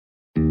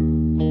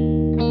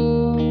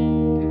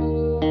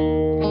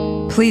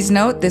Please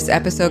note this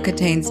episode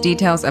contains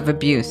details of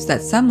abuse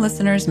that some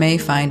listeners may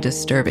find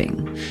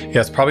disturbing.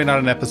 Yes, probably not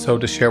an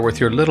episode to share with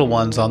your little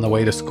ones on the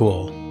way to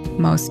school.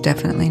 Most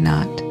definitely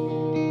not.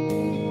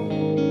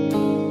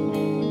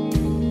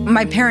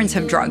 My parents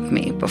have drugged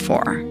me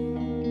before.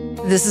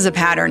 This is a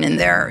pattern in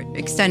their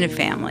extended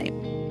family.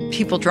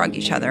 People drug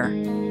each other.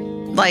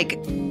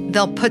 Like,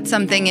 they'll put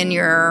something in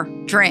your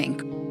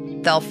drink.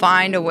 They'll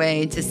find a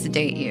way to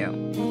sedate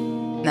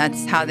you.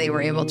 That's how they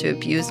were able to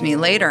abuse me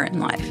later in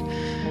life,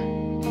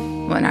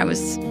 when I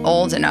was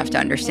old enough to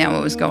understand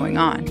what was going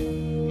on.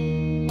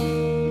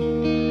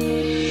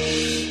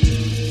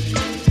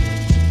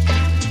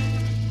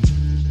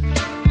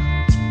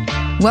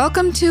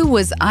 Welcome to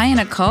Was I in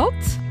a Cult?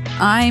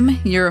 I'm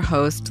your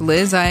host,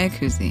 Liz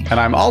Iacuzzi. And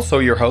I'm also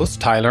your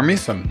host, Tyler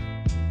Measom.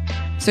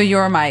 So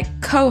you're my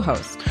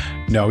co-host?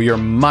 No, you're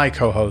my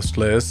co-host,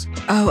 Liz.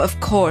 Oh, of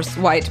course,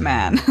 white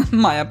man.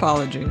 My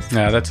apologies.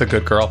 Yeah, that's a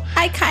good girl.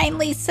 I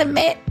kindly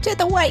submit to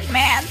the white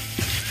man.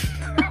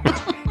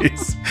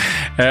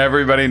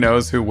 Everybody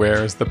knows who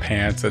wears the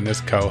pants in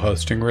this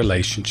co-hosting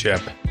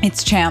relationship.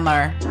 It's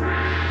Chandler,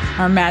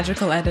 our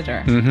magical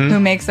editor, who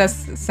makes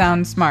us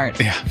sound smart.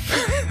 Yeah.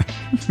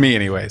 Me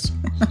anyways.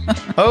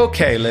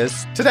 Okay,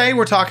 Liz. Today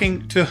we're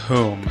talking to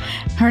whom?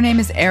 Her name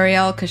is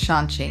Ariel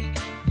Kashanchi.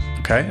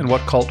 Okay, and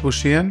what cult was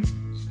she in?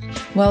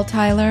 Well,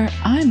 Tyler,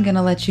 I'm going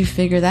to let you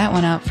figure that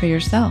one out for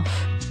yourself.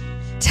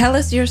 Tell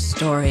us your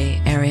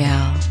story,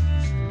 Ariel.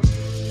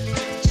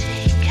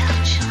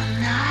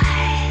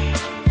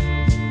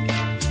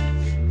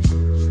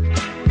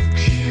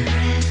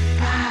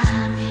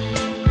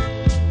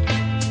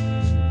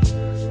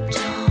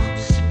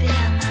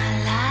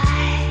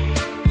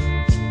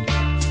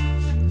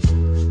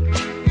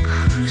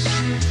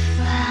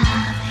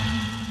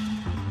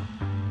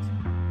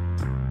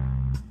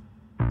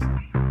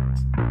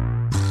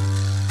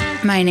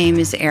 My name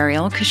is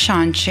Ariel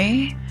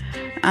Kashanchi.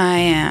 I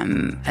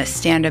am a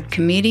stand-up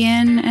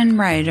comedian and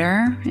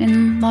writer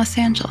in Los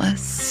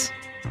Angeles.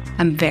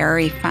 I'm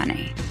very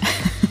funny.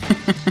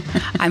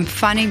 I'm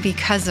funny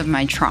because of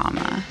my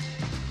trauma.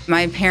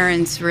 My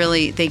parents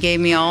they gave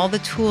me all the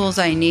tools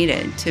I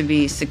needed to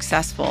be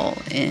successful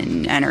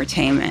in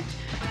entertainment.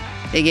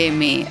 They gave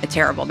me a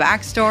terrible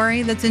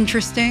backstory that's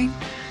interesting.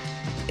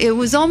 It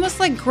was almost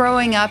like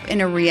growing up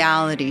in a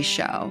reality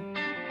show.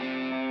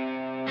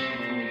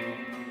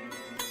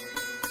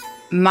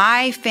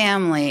 My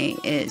family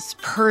is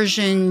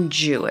Persian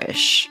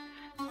Jewish.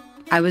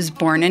 I was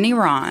born in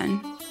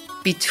Iran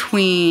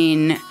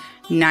between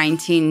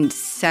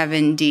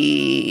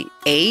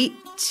 1978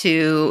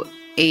 to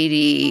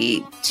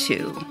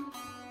 82.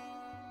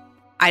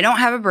 I don't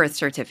have a birth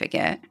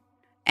certificate,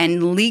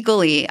 and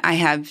legally I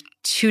have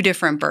 2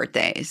 different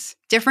birthdays,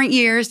 different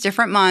years,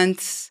 different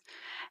months.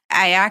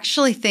 I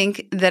actually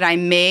think that I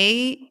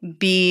may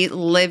be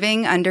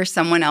living under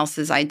someone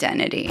else's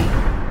identity.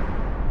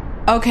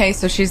 Okay,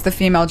 so she's the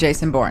female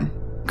Jason Bourne.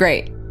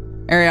 Great.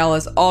 Ariel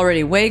is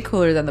already way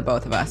cooler than the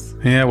both of us.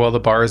 Yeah, well, the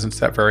bar isn't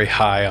set very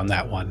high on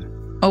that one.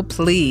 Oh,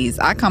 please.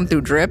 I come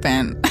through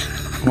dripping.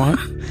 What?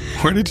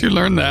 Where did you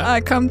learn that? I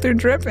come through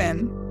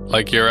dripping.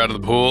 Like you're out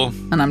of the pool?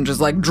 And I'm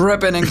just like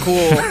dripping and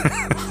cool.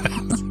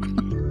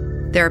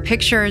 There are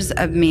pictures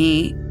of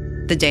me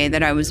the day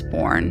that I was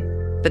born,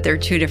 but they're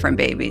 2 different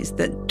babies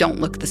that don't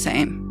look the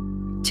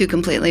same. 2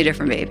 completely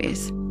different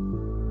babies.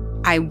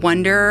 I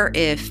wonder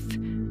if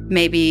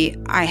maybe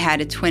I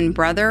had a twin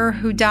brother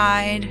who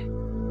died.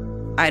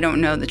 I don't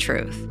know the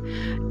truth.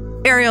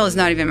 Ariel is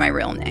not even my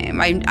real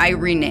name. I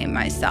renamed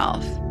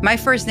myself. My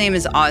first name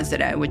is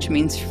Azadeh, which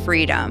means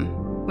freedom,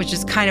 which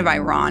is kind of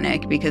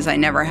ironic because I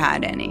never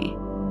had any.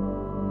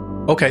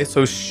 Okay,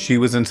 so she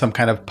was in some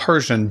kind of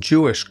Persian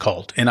Jewish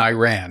cult in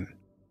Iran.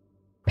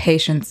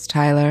 Patience,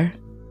 Tyler.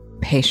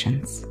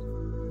 Patience.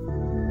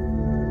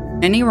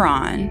 In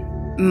Iran,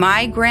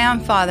 my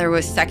grandfather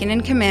was second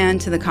in command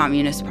to the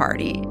Communist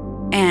Party.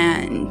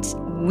 And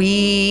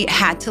we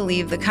had to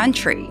leave the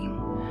country.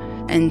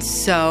 And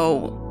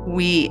so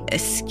we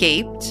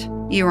escaped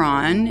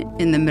Iran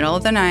in the middle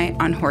of the night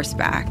on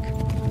horseback.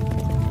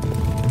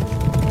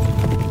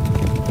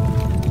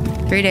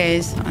 3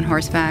 days on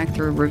horseback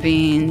through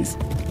ravines.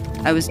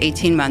 I was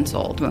 18 months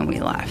old when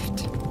we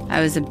left. I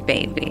was a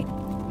baby.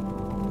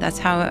 That's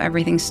how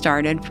everything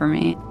started for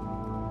me.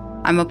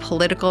 I'm a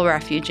political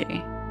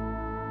refugee.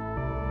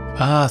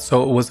 Ah,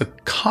 so it was a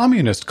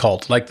communist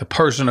cult, like the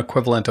Persian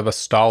equivalent of a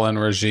Stalin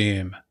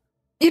regime.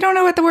 You don't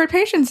know what the word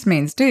patience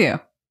means, do you?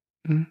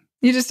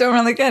 You just don't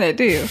really get it,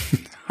 do you?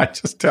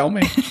 Just tell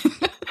me.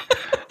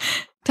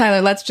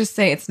 Tyler, let's just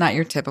say it's not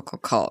your typical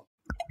cult.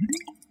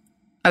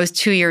 I was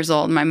 2 years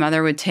old. My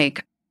mother would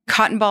take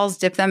cotton balls,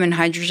 dip them in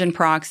hydrogen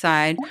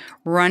peroxide,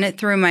 run it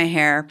through my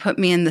hair, put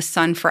me in the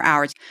sun for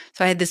hours.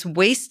 So I had this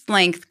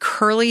waist-length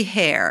curly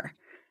hair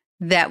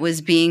that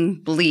was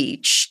being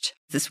bleached,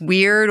 this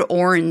weird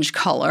orange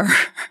color.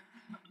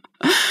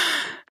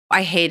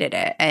 I hated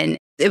it. And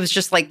it was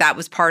just like that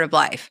was part of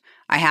life.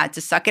 I had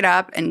to suck it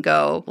up and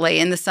go lay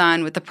in the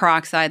sun with the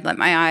peroxide, let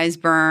my eyes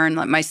burn,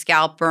 let my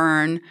scalp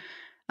burn.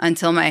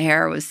 until my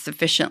hair was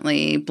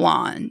sufficiently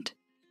blonde.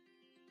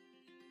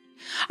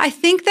 I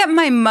think that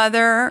my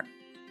mother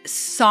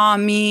saw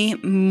me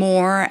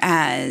more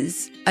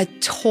as a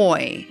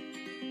toy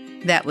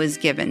that was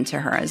given to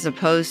her as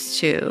opposed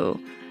to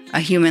a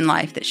human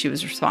life that she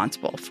was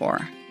responsible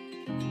for.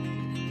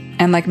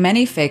 And like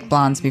many fake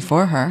blondes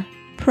before her,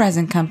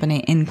 present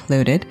company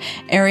included,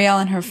 Ariel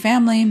and her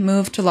family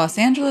moved to Los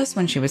Angeles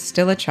when she was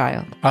still a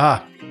child.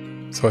 Ah,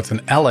 so it's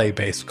an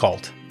LA-based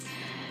cult.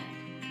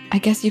 I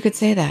guess you could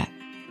say that.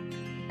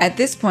 At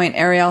this point,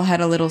 Ariel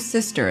had a little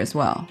sister as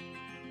well.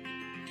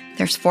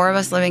 There's 4 of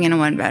us living in a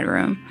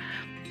 1-bedroom.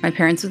 My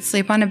parents would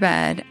sleep on a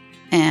bed,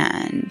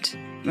 and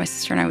my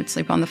sister and I would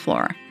sleep on the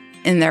floor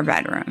in their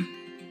bedroom.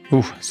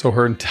 Ooh, so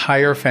her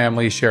entire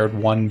family shared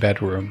 1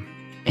 bedroom.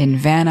 In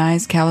Van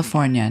Nuys,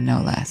 California,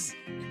 no less.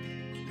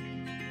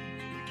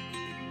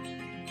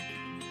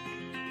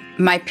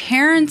 My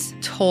parents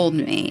told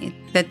me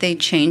that they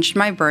changed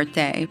my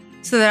birthday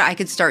so that I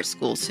could start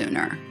school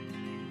sooner.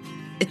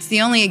 It's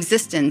the only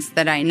existence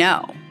that I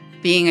know,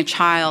 being a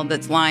child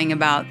that's lying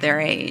about their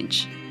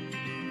age.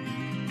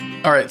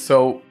 All right,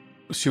 so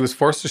she was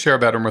forced to share a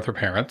bedroom with her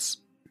parents.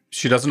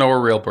 She doesn't know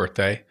her real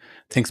birthday,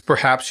 thinks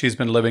perhaps she's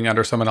been living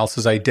under someone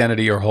else's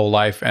identity her whole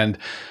life, and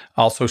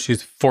also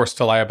she's forced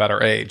to lie about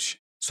her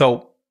age.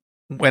 So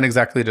when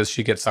exactly does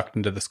she get sucked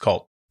into this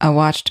cult? A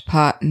watched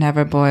pot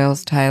never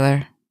boils,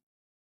 Tyler.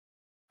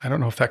 I don't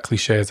know if that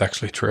cliche is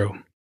actually true.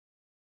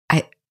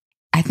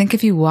 I think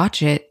if you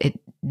watch it, it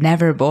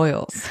never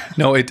boils.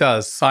 No, it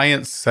does.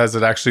 Science says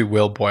it actually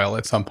will boil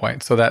at some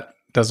point, so that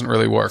doesn't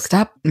really work.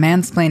 Stop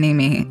mansplaining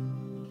me.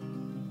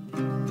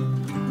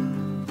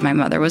 My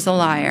mother was a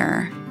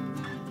liar.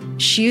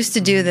 She used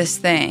to do this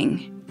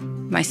thing.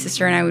 My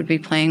sister and I would be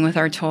playing with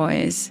our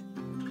toys,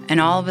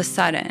 and all of a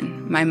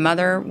sudden, my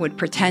mother would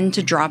pretend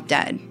to drop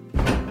dead.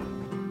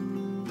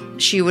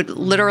 She would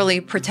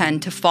literally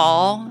pretend to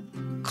fall,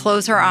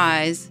 close her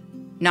eyes,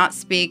 not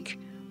speak,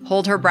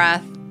 hold her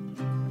breath,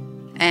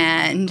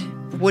 and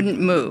wouldn't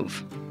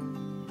move.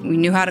 We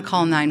knew how to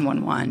call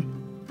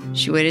 911.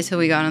 She waited till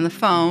we got on the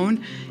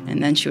phone,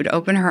 and then she would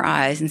open her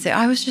eyes and say,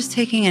 I was just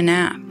taking a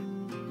nap.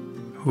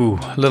 Ooh,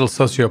 a little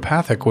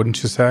sociopathic,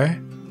 wouldn't you say?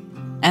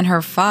 And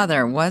her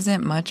father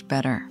wasn't much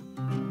better.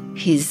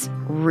 He's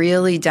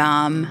really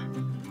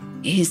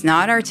dumb. He's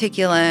not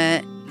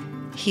articulate.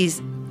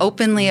 He's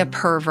openly a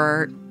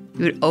pervert.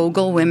 He would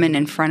ogle women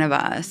in front of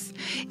us.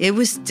 It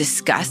was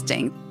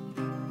disgusting.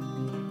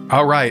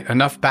 All right,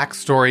 enough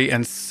backstory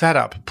and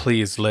setup,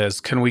 please,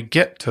 Liz. Can we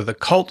get to the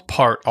cult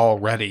part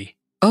already?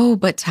 Oh,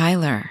 but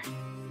Tyler,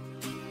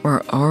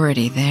 we're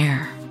already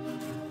there.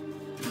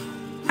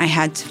 I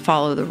had to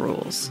follow the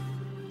rules.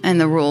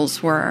 And the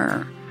rules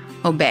were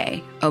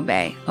obey,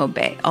 obey,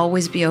 obey.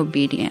 Always be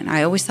obedient.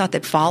 I always thought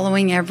that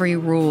following every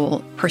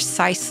rule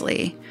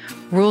precisely,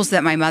 rules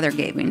that my mother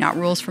gave me, not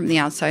rules from the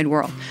outside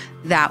world,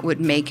 that would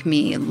make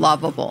me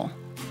lovable.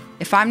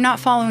 If I'm not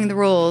following the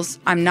rules,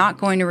 I'm not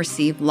going to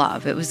receive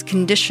love. It was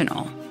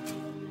conditional.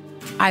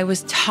 I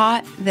was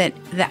taught that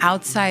the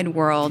outside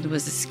world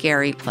was a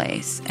scary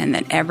place and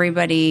that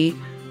everybody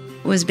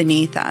was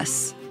beneath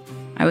us.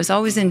 I was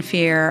always in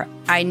fear.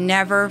 I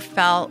never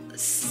felt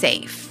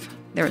safe.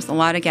 There was a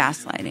lot of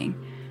gaslighting.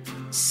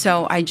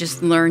 So I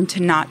just learned to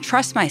not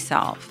trust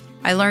myself.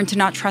 I learned to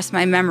not trust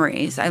my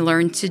memories. I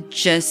learned to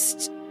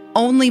just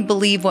only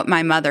believe what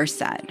my mother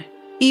said,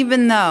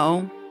 even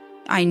though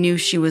I knew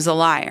she was a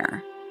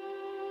liar.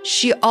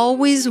 She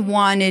always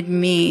wanted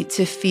me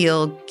to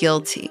feel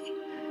guilty.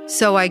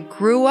 So I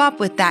grew up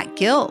with that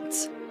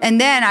guilt. And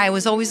then I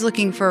was always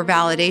looking for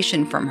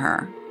validation from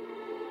her.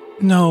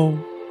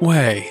 No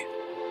way.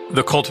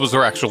 The cult was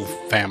her actual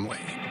family.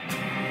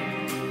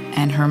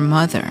 And her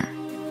mother,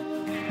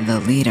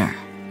 the leader.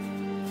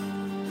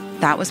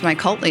 That was my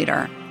cult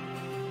leader.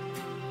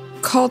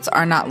 Cults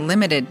are not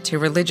limited to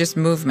religious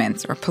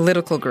movements or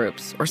political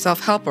groups or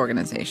self-help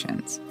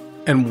organizations.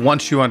 And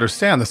once you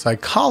understand the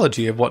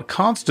psychology of what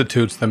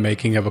constitutes the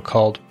making of a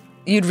cult,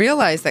 you'd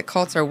realize that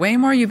cults are way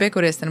more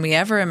ubiquitous than we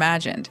ever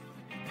imagined.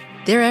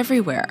 They're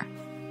everywhere.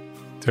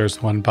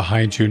 There's one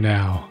behind you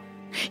now.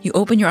 You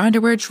open your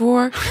underwear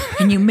drawer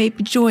and you may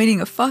be joining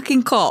a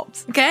fucking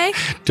cult, okay?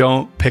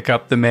 Don't pick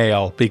up the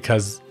mail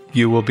because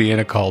you will be in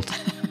a cult.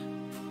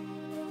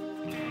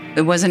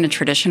 It wasn't a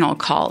traditional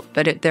cult,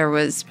 but there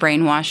was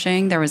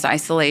brainwashing, there was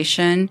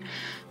isolation,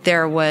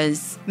 there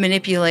was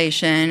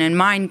manipulation and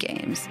mind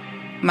games.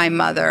 My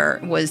mother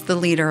was the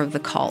leader of the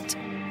cult.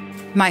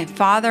 My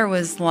father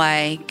was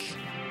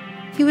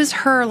he was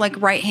her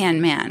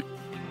right-hand man,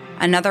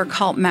 another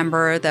cult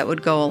member that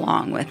would go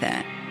along with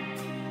it.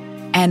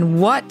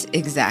 And what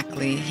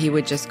exactly he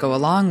would just go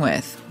along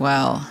with,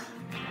 well,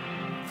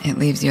 it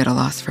leaves you at a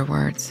loss for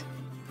words.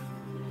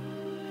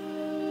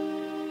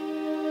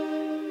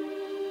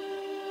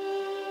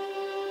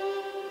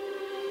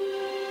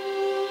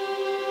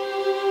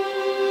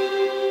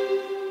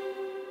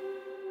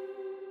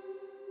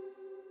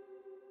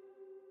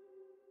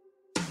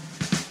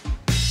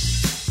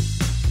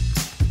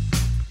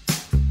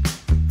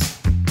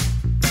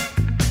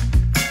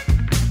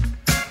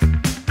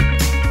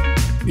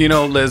 You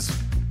know, Liz,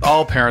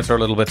 all parents are a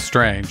little bit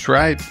strange,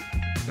 right?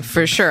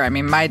 For sure. I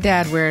mean, my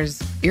dad wears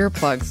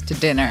earplugs to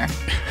dinner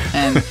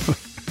and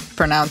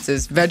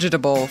pronounces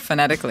vegetable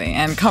phonetically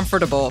and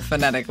comfortable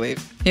phonetically.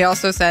 He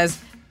also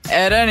says,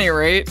 at any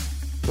rate,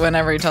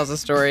 whenever he tells a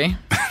story.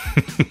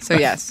 So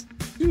yes.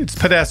 It's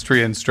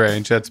pedestrian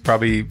strange. That's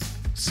probably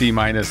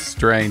C-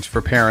 strange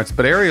for parents.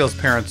 But Ariel's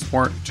parents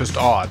weren't just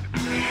odd.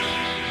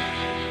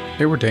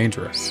 They were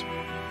dangerous.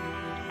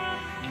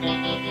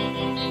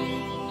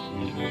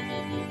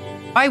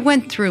 I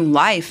went through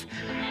life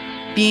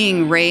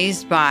being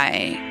raised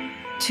by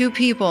two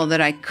people that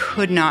I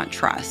could not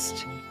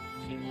trust.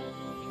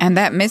 And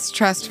that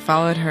mistrust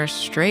followed her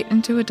straight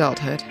into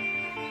adulthood.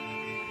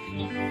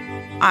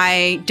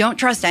 I don't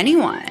trust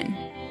anyone.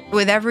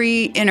 With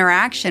every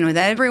interaction, with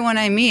everyone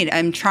I meet,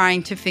 I'm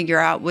trying to figure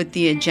out what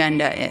the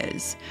agenda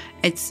is.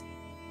 It's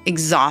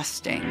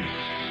exhausting.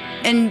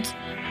 And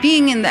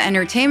being in the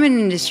entertainment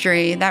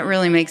industry, that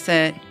really makes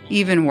it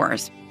even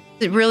worse.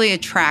 It really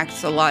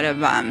attracts a lot of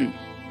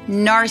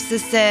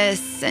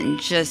narcissists and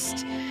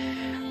just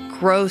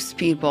gross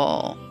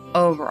people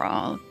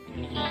overall.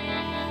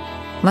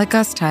 Like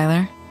us,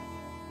 Tyler.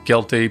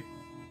 Guilty.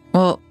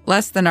 Well,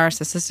 less the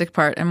narcissistic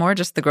part and more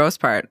just the gross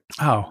part.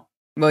 Oh.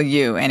 Well,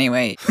 you,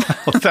 anyway.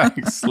 Well,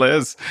 thanks,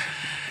 Liz.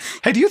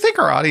 Hey, do you think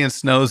our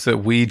audience knows that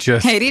we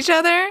just... hate each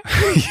other?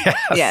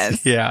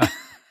 Yes. Yeah.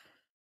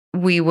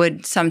 We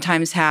would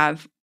sometimes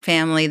have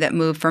family that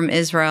moved from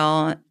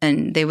Israel,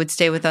 and they would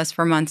stay with us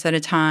for months at a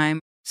time.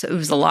 So it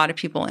was a lot of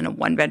people in a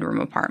one-bedroom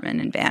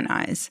apartment in Van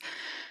Nuys.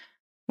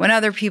 When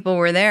other people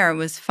were there, it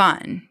was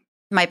fun.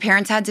 My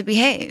parents had to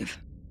behave.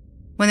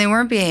 When they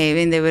weren't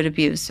behaving, they would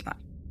abuse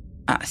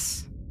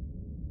us.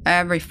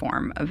 Every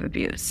form of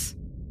abuse.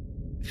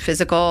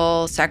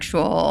 Physical,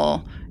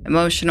 sexual,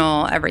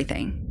 emotional,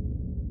 everything.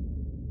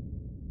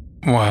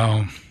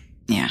 Wow.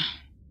 Yeah.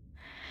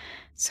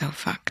 So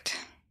fucked.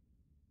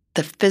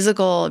 The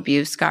physical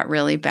abuse got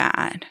really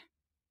bad.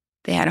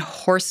 They had a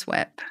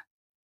horsewhip.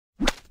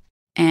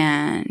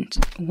 And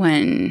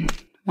when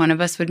one of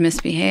us would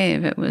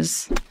misbehave, it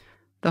was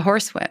the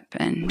horsewhip.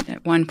 And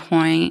at one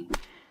point,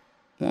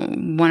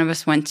 one of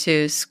us went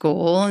to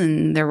school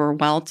and there were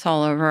welts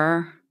all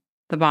over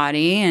the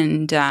body.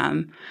 And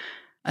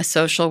a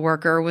social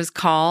worker was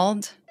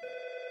called.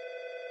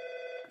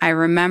 I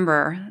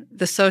remember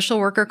the social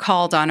worker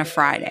called on a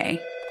Friday.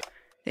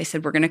 They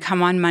said, we're going to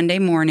come on Monday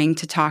morning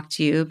to talk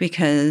to you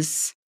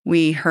because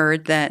we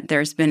heard that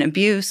there's been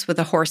abuse with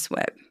a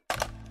horsewhip.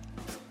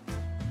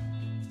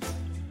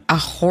 A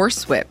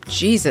horsewhip.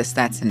 Jesus,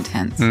 that's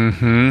intense.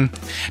 Mm-hmm.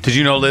 Did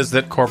you know, Liz,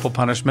 that corporal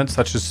punishment,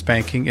 such as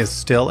spanking, is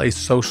still a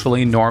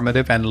socially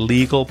normative and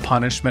legal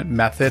punishment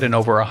method in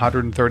over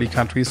 130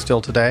 countries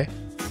still today?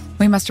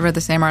 We must have read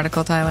the same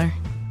article, Tyler.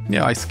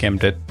 Yeah, I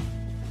skimmed it.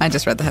 I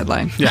just read the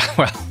headline. Yeah,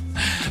 well,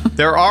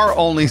 there are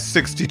only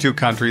 62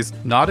 countries,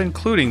 not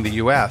including the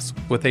U.S.,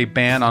 with a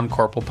ban on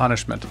corporal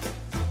punishment.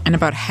 And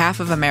about half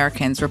of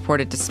Americans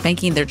reported to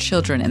spanking their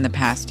children in the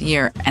past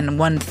year, and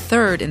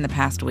 1/3 in the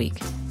past week.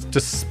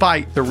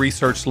 Despite the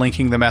research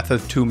linking the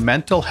method to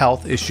mental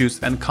health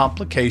issues and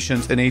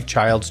complications in a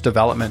child's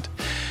development,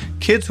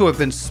 kids who have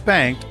been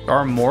spanked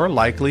are more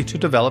likely to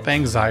develop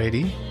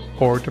anxiety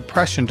or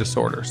depression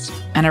disorders.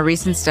 And a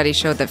recent study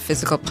showed that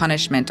physical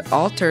punishment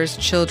alters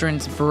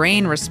children's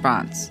brain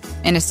response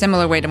in a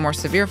similar way to more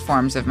severe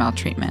forms of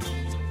maltreatment.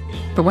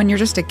 But when you're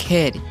just a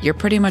kid, you're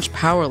pretty much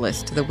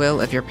powerless to the will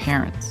of your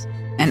parents.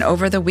 And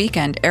over the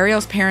weekend,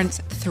 Ariel's parents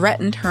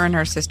threatened her and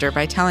her sister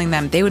by telling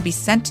them they would be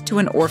sent to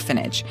an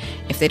orphanage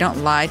if they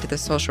don't lie to the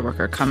social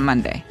worker come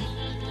Monday.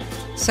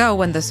 So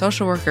when the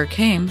social worker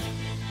came,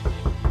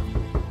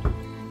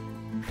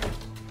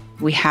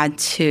 we had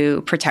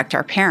to protect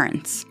our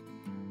parents.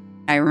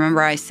 I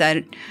remember I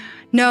said,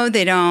 no,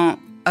 they don't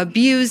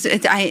abuse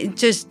it.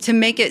 Just to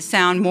make it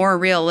sound more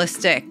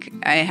realistic,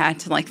 I had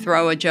to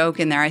throw a joke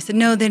in there. I said,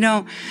 no, they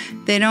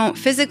don't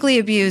physically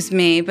abuse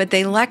me, but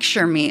they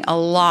lecture me a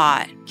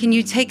lot. Can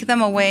you take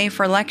them away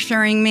for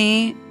lecturing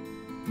me?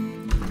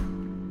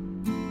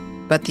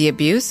 But the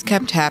abuse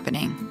kept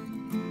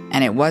happening,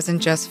 and it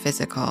wasn't just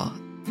physical.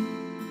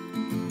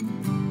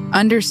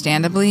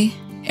 Understandably,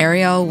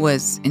 Ariel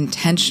was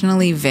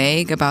intentionally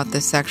vague about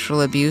the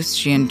sexual abuse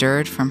she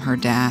endured from her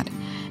dad,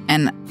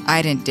 and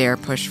I didn't dare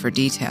push for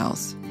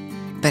details.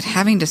 But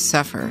having to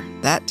suffer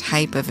that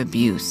type of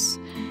abuse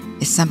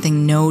is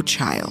something no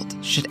child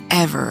should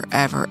ever,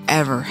 ever,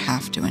 ever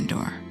have to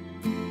endure.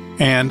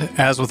 And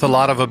as with a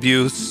lot of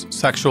abuse,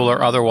 sexual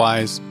or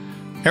otherwise,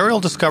 Ariel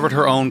discovered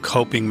her own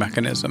coping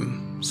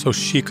mechanism so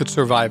she could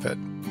survive it.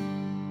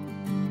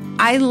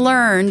 I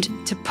learned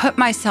to put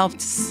myself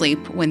to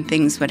sleep when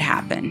things would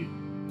happen.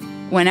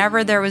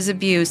 Whenever there was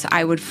abuse,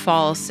 I would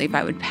fall asleep.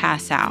 I would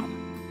pass out.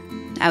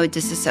 I would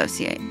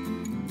disassociate.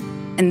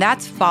 And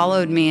that's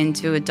followed me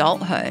into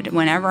adulthood.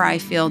 Whenever I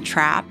feel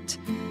trapped,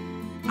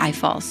 I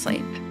fall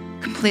asleep.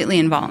 Completely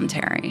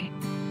involuntary.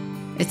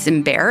 It's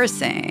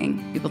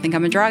embarrassing. People think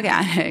I'm a drug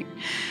addict,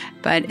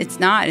 but it's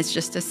not. It's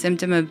just a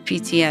symptom of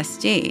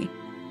PTSD.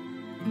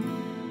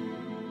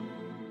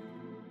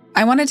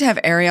 I wanted to have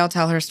Ariel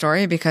tell her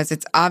story because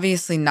it's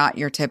obviously not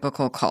your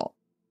typical cult.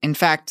 In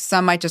fact,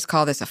 some might just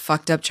call this a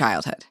fucked up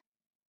childhood.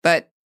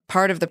 But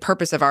part of the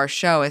purpose of our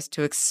show is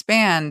to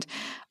expand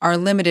our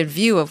limited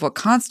view of what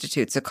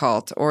constitutes a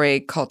cult or a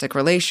cultic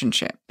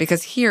relationship.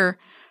 Because here,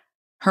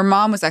 her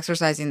mom was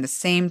exercising the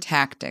same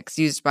tactics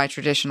used by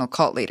traditional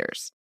cult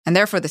leaders. And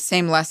therefore, the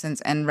same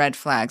lessons and red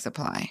flags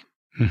apply.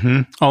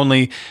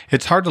 Only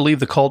it's hard to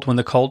leave the cult when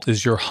the cult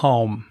is your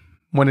home,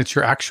 when it's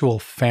your actual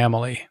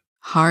family.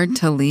 Hard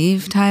to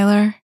leave,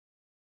 Tyler?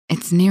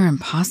 It's near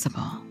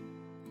impossible.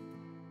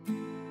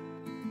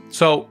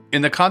 So,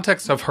 in the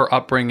context of her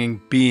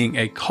upbringing being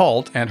a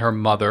cult and her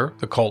mother,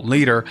 the cult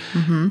leader,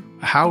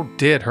 how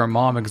did her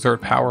mom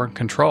exert power and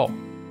control?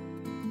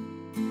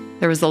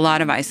 There was a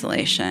lot of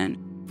isolation.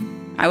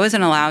 I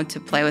wasn't allowed to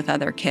play with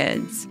other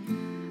kids.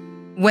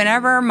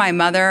 Whenever my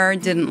mother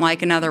didn't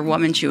like another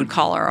woman, she would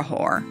call her a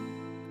whore.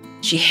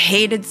 She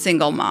hated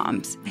single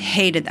moms,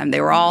 hated them.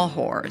 They were all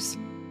whores.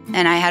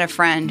 And I had a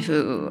friend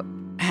who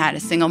had a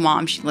single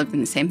mom. She lived in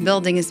the same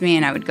building as me,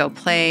 and I would go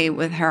play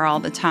with her all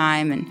the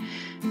time. And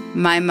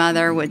my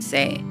mother would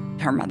say,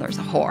 her mother's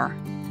a whore.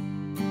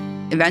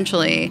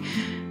 Eventually,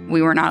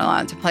 we were not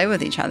allowed to play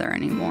with each other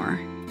anymore.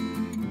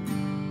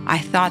 I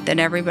thought that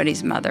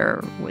everybody's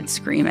mother would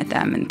scream at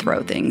them and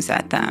throw things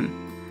at them.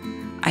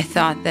 I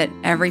thought that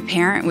every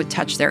parent would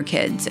touch their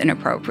kids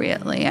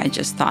inappropriately. I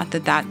just thought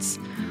that that's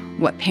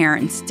what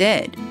parents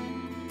did.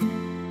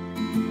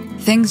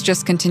 Things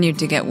just continued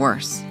to get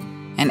worse,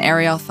 and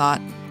Ariel thought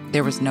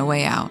there was no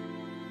way out.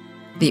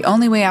 The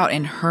only way out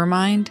in her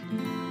mind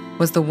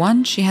was the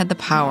one she had the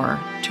power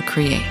to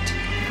create.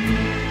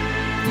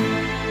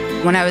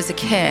 When I was a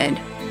kid,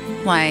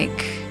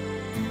 like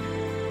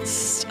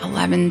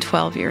 11,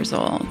 12 years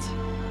old,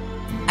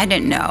 I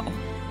didn't know.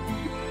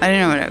 I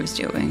didn't know what I was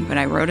doing, but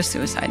I wrote a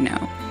suicide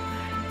note.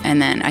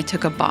 And then I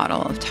took a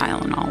bottle of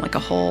Tylenol, like a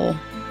whole,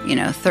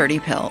 30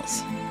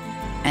 pills.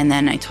 And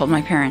then I told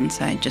my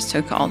parents, I just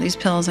took all these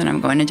pills and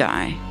I'm going to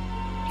die.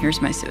 Here's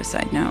my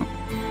suicide note.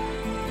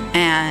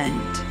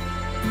 And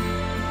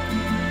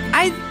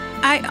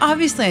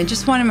I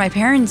just wanted my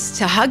parents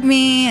to hug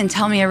me and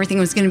tell me everything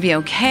was going to be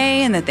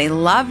okay and that they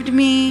loved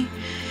me.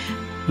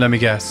 Let me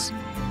guess.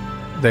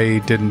 They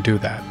didn't do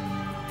that.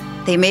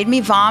 They made me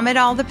vomit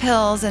all the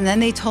pills, and then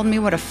they told me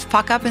what a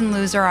fuck-up and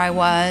loser I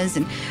was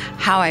and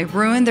how I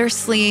ruined their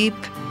sleep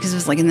because it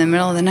was like in the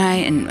middle of the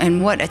night,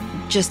 and what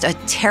just a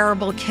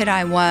terrible kid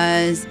I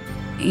was.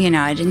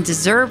 I didn't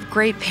deserve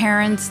great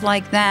parents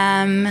like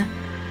them.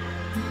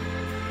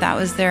 That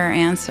was their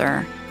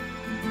answer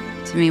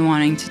to me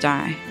wanting to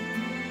die.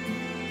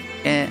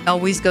 It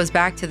always goes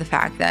back to the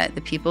fact that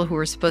the people who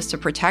were supposed to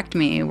protect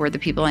me were the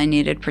people I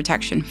needed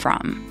protection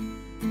from.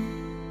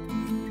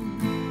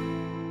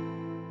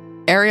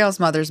 Ariel's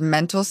mother's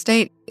mental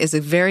state is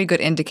a very good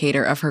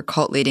indicator of her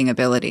cult-leading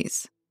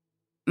abilities.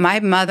 My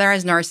mother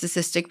has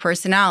narcissistic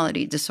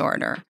personality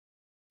disorder.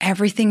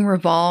 Everything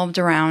revolved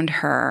around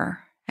her.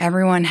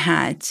 Everyone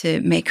had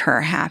to make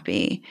her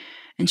happy,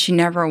 and she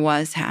never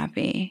was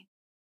happy.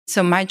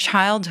 So my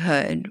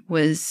childhood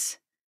was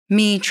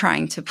me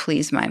trying to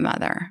please my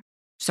mother.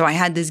 So I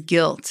had this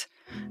guilt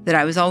that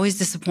I was always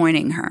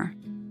disappointing her.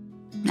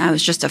 I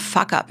was just a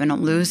fuck-up and a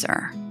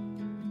loser.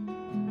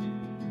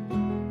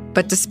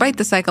 But despite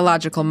the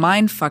psychological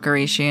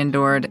mindfuckery she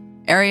endured,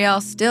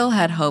 Ariel still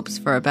had hopes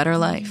for a better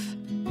life.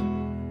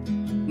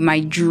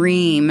 My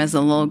dream as a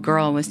little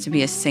girl was to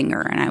be a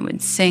singer, and I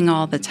would sing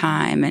all the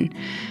time. And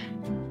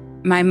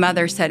my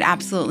mother said,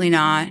 absolutely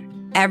not.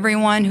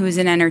 Everyone who's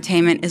in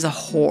entertainment is a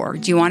whore.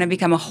 Do you want to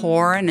become a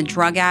whore and a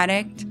drug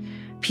addict?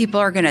 People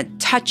are going to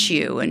touch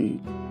you.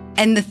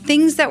 And the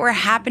things that were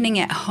happening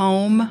at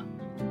home.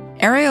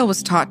 Ariel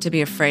was taught to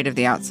be afraid of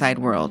the outside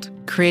world,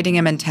 creating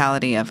a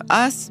mentality of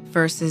us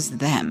versus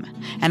them.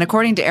 And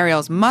according to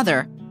Ariel's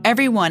mother,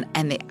 everyone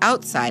and the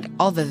outside,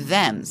 all the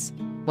thems,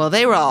 well,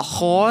 they were all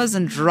whores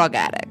and drug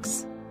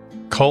addicts.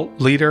 Cult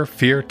Leader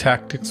Fear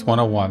Tactics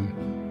 101.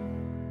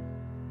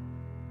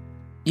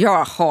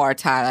 You're a whore,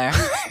 Tyler.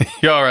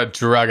 You're a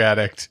drug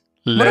addict,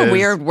 Liz. What a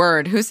weird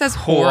word. Who says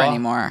whore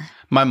anymore?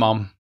 My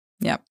mom.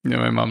 Yep. Yeah,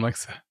 my mom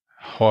likes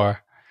whore.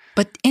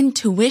 But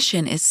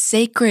intuition is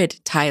sacred,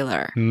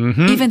 Tyler.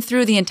 Mm-hmm. Even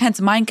through the intense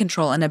mind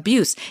control and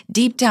abuse,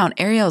 deep down,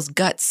 Ariel's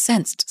gut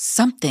sensed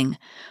something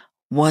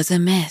was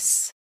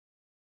amiss.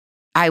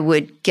 I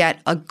would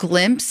get a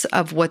glimpse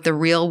of what the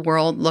real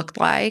world looked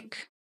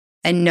like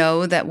and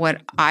know that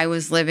what I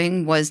was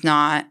living was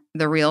not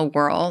the real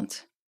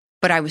world.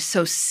 But I was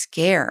so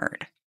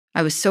scared.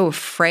 I was so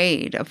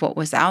afraid of what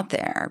was out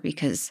there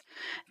because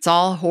it's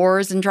all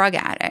whores and drug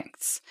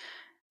addicts.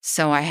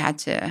 So I had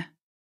to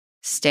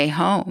stay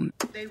home.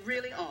 They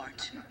really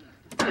aren't.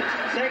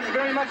 Thanks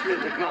very much,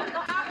 Mr.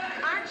 Clump.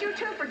 Aren't you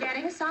two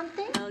forgetting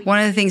something? One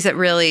of the things that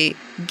really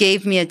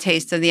gave me a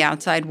taste of the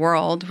outside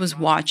world was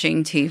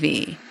watching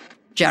TV.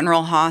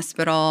 General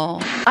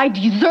Hospital. I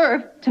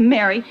deserve to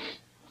marry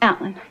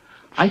Alan.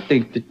 I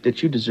think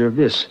that you deserve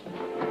this.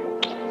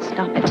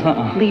 stop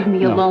it. Leave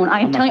me alone.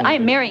 I am telling you, I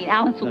am marrying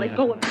Alan, so let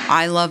go of me.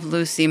 I Love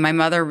Lucy. My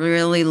mother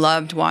really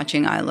loved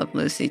watching I Love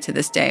Lucy. To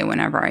this day,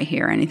 whenever I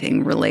hear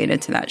anything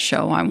related to that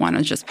show, I want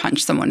to just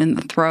punch someone in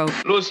the throat.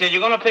 Lucy, are you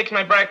going to fix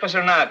my breakfast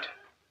or not?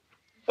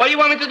 What do you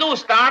want me to do,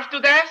 starve to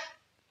death?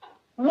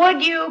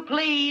 Would you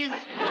please?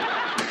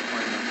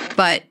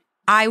 But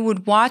I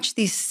would watch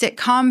these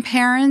sitcom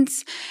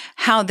parents,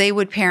 how they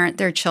would parent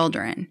their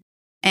children.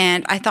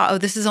 And I thought, oh,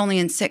 this is only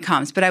in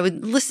sitcoms. But I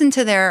would listen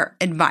to their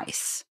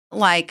advice,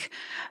 like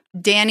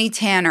Danny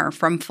Tanner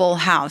from Full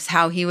House,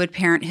 how he would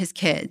parent his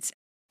kids.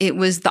 It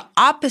was the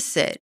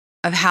opposite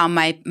of how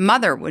my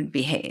mother would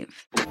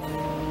behave.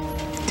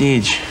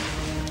 Deej,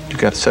 you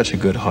got such a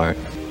good heart.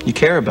 You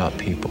care about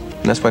people,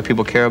 and that's why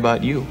people care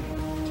about you.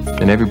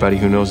 And everybody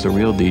who knows the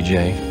real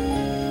DJ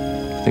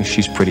thinks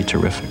she's pretty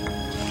terrific.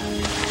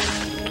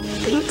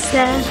 Thanks,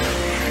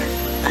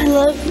 Dad. I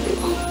love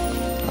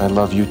you. I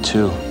love you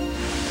too.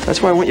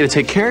 That's why I want you to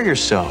take care of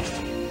yourself.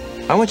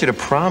 I want you to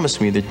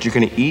promise me that you're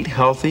going to eat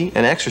healthy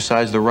and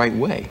exercise the right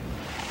way.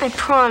 I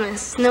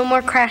promise. No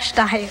more crash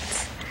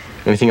diets.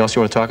 Anything else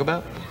you want to talk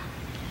about?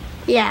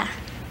 Yeah.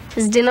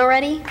 Is dinner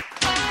ready?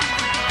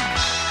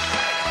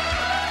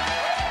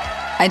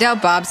 I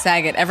doubt Bob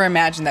Saget ever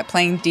imagined that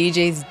playing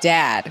DJ's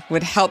dad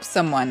would help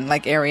someone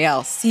like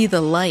Ariel see the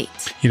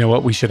light. You know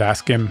what? We should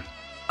ask him.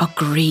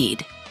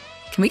 Agreed.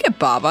 Can we get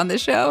Bob on the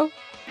show?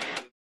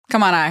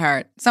 Come on,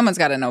 iHeart. Someone's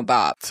got to know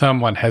Bob.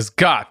 Someone has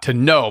got to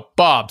know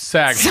Bob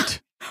Saget.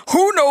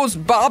 Who knows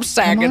Bob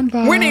Saget? Come on,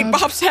 Bob. We need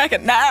Bob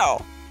Saget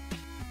now.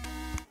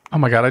 Oh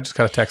my God, I just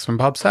got a text from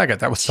Bob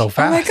Saget. That was so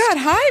fast. Oh my God.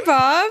 Hi,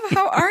 Bob.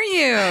 How are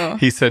you?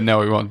 He said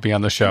no, he won't be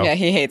on the show. Yeah,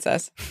 he hates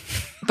us.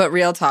 But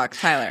real talk,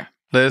 Tyler.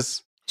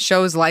 Liz?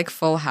 Shows like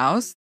Full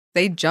House,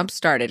 they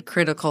jump-started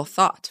critical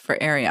thought for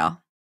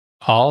Ariel.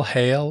 All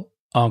hail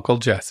Uncle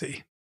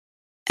Jesse.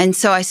 And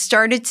so I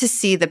started to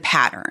see the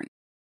pattern.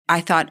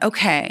 I thought,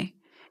 okay,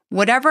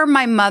 whatever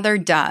my mother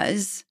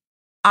does,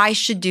 I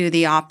should do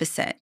the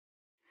opposite.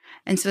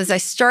 And so as I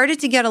started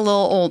to get a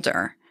little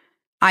older,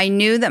 I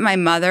knew that my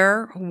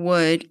mother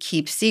would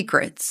keep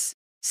secrets.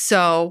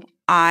 So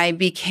I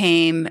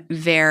became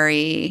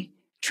very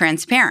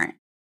transparent.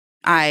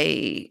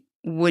 I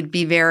would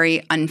be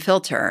very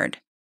unfiltered.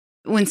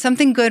 When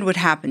something good would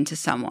happen to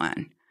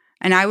someone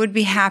and I would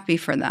be happy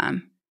for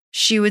them,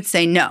 she would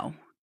say, no,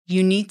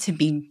 you need to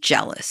be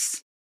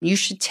jealous. You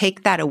should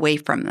take that away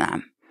from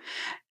them.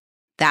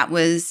 That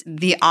was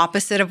the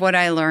opposite of what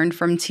I learned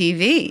from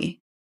TV.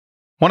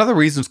 One of the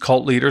reasons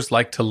cult leaders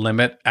like to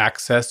limit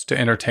access to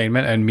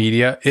entertainment and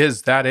media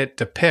is that it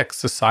depicts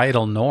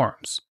societal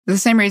norms. The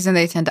same reason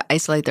they tend to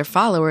isolate their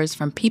followers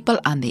from people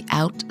on the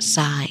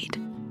outside.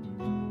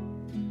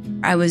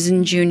 I was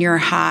in junior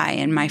high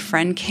and my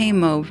friend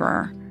came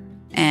over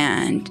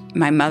and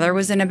my mother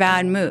was in a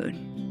bad mood.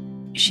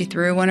 She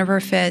threw one of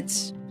her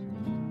fits.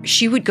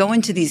 She would go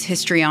into these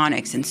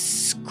histrionics and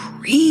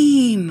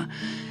scream,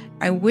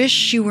 I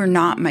wish you were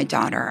not my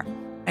daughter.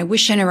 I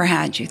wish I never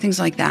had you, things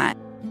like that.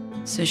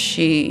 So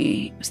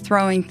she was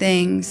throwing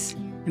things.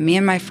 And me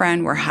and my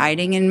friend were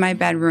hiding in my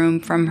bedroom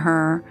from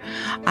her.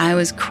 I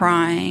was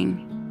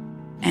crying.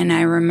 And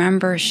I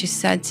remember she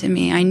said to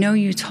me, I know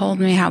you told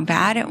me how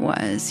bad it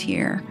was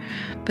here,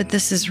 but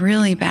this is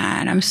really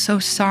bad. I'm so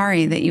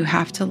sorry that you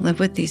have to live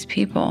with these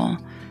people.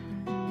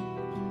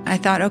 I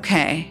thought,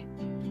 okay,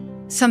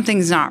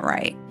 something's not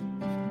right.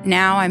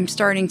 Now I'm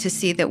starting to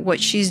see that what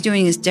she's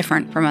doing is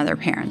different from other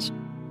parents.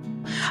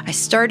 I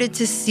started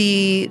to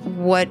see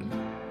what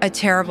a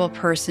terrible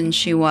person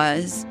she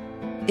was.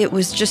 It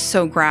was just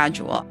so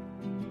gradual.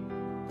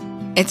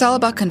 It's all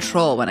about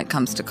control when it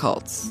comes to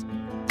cults.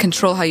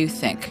 Control how you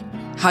think,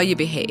 how you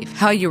behave,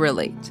 how you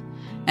relate.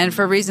 And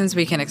for reasons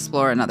we can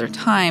explore another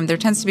time, there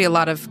tends to be a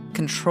lot of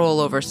control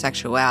over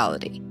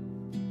sexuality.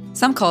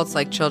 Some cults,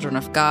 like Children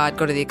of God,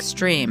 go to the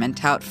extreme and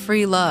tout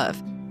free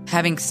love,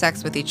 having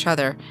sex with each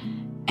other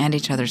and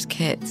each other's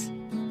kids.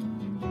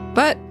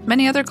 But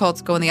many other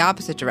cults go in the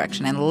opposite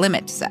direction and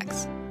limit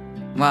sex.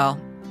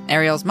 Well,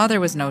 Ariel's mother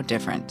was no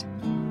different.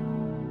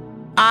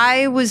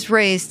 I was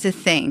raised to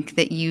think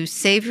that you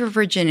save your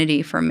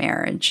virginity for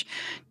marriage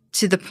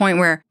to the point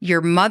where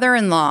your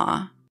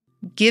mother-in-law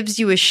gives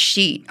you a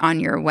sheet on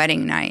your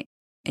wedding night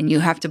and you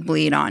have to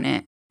bleed on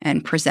it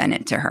and present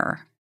it to her.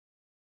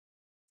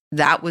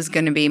 That was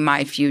going to be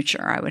my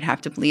future. I would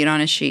have to bleed on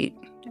a sheet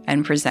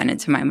and present it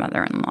to my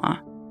mother-in-law.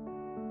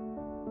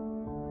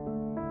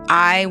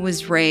 I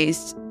was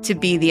raised to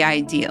be the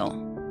ideal.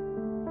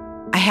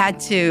 I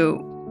had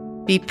to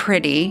be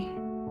pretty.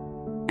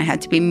 I had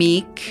to be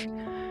meek.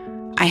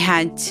 I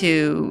had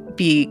to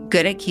be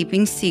good at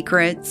keeping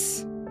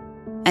secrets.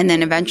 And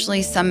then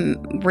eventually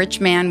some rich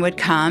man would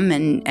come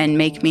and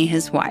make me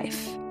his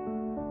wife.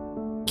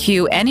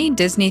 Cue any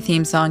Disney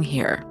theme song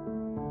here.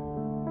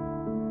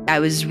 I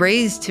was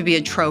raised to be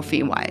a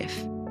trophy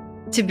wife,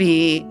 to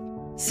be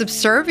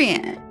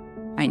subservient.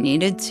 I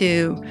needed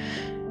to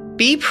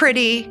be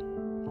pretty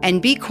and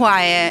be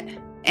quiet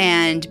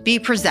and be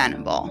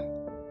presentable.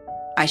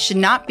 I should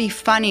not be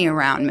funny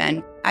around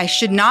men. I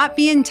should not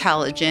be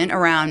intelligent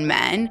around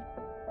men.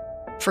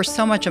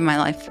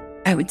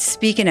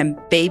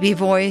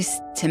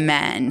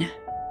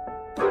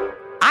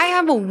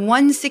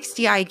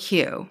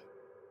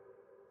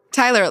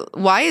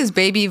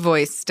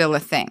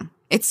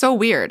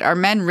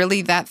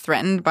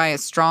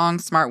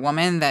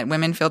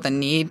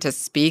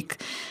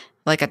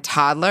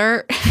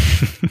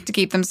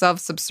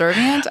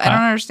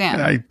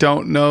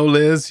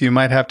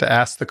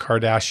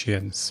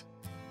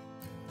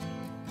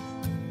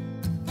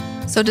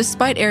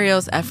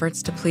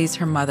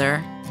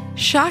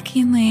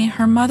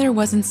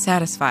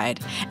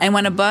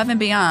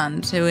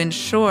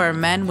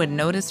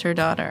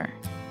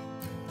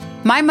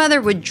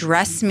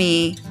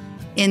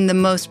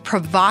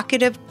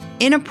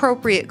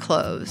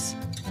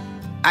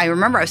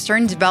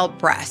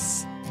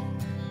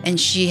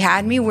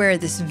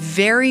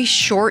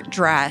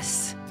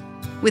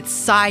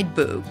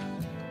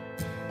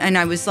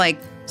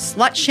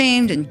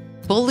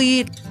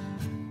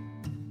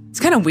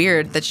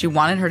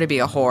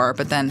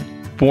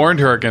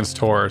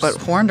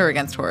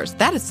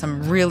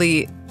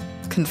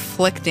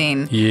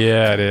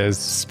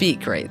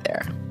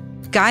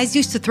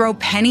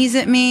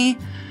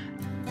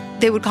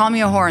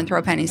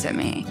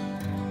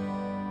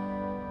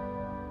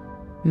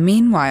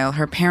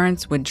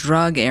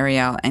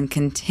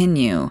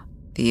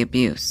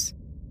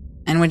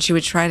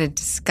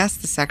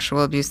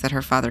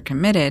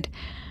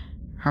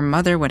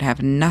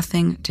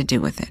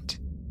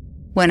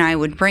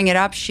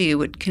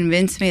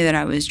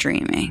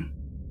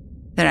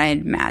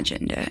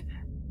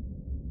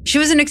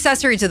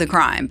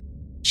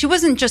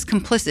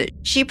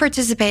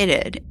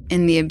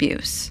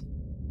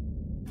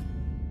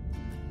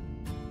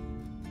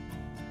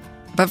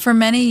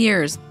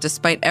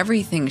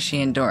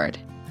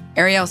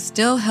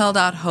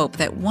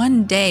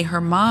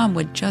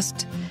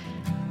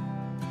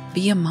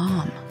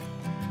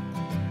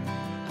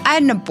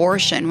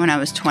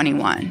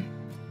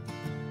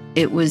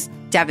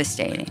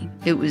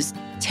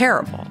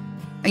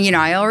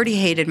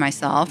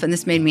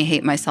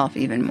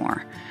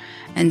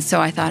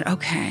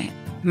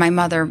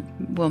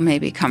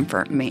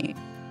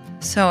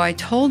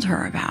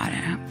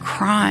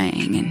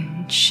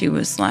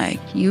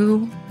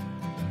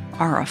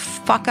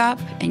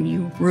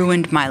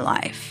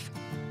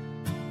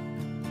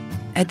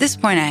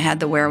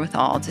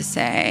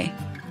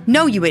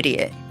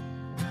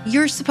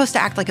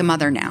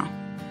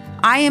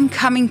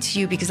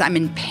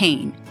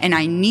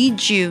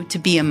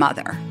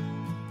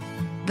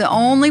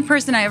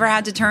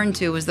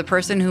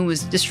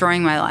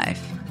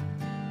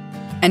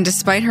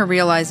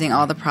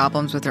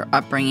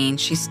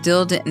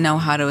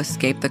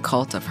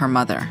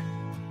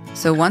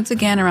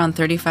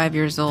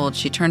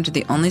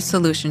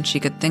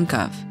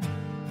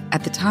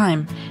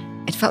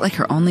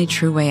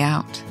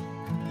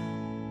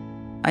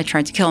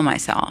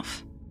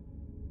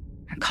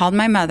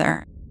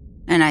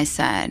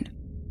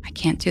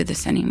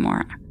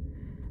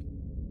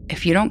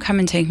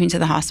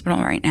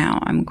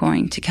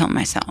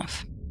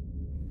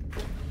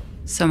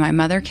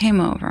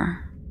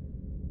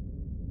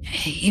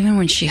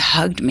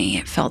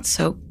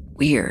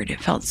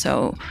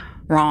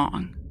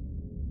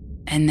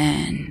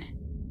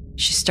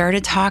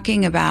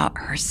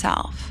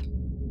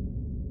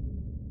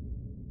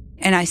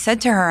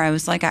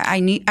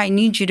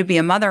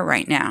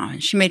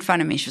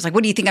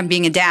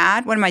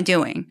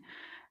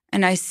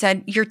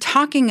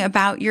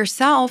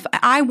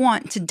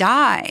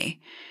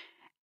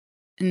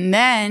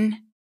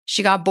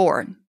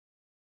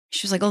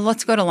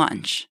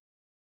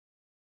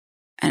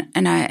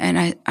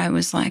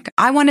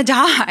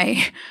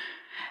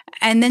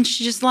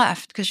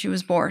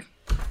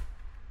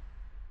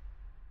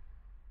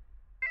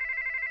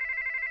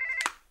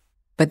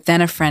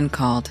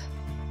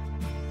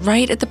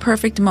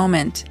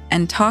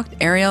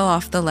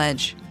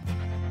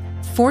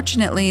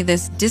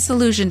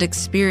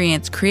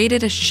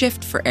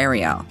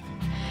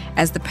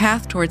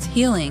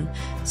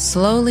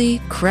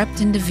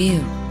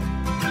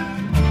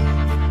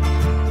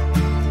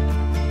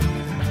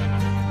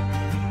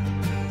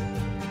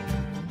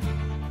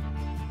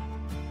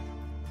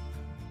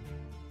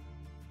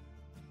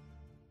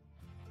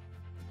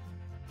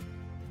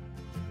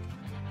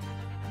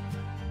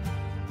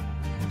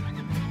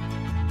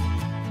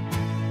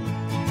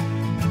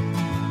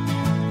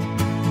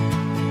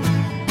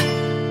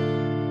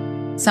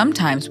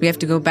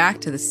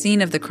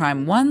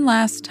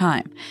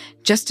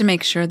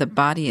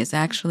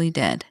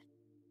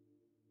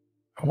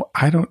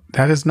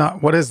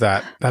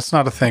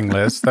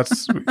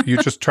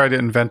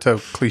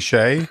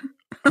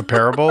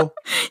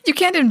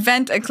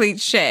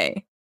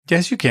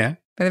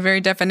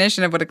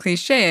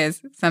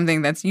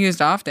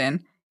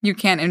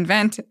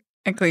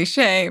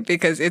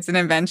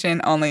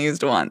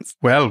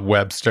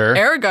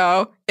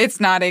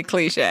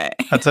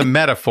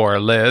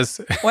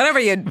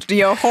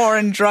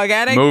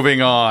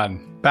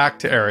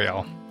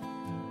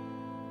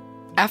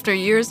 After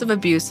years of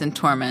abuse and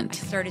torment,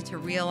 started to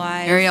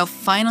realize Ariel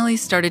finally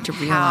started to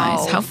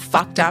realize how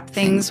fucked up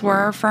things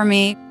were for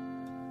me.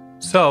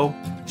 So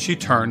she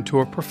turned to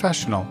a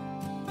professional.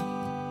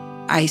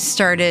 I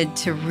started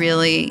to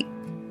really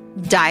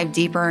dive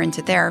deeper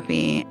into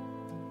therapy.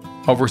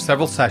 Over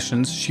several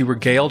sessions, she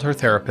regaled her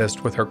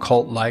therapist with her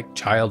cult-like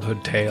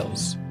childhood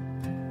tales.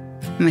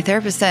 My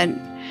therapist said,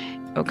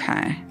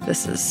 okay,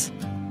 this is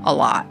a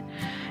lot.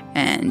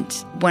 And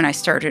when I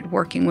started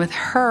working with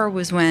her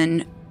was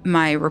when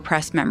my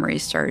repressed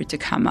memories started to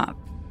come up.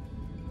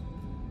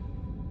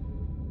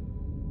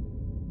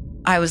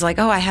 I was like,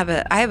 oh, I have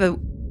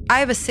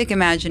a sick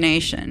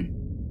imagination.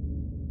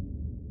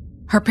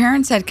 Her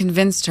parents had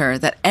convinced her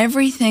that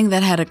everything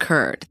that had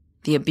occurred,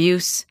 the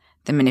abuse,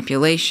 the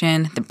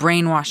manipulation, the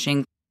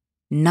brainwashing,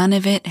 none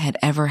of it had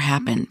ever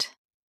happened.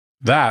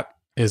 That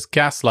is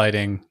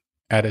gaslighting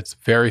at its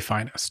very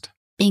finest.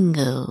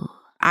 Bingo.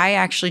 I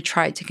actually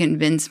tried to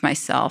convince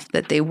myself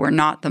that they were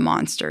not the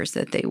monsters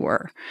that they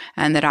were,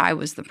 and that I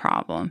was the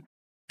problem.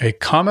 A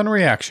common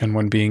reaction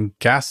when being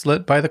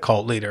gaslit by the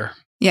cult leader.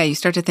 Yeah, you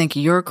start to think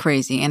you're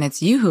crazy and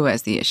it's you who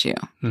has the issue.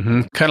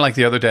 Mm-hmm. Kind of like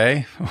the other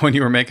day when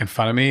you were making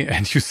fun of me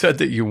and you said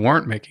that you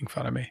weren't making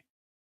fun of me.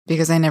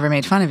 Because I never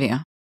made fun of you.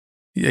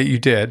 Yeah, you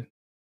did.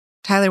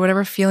 Tyler,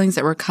 whatever feelings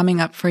that were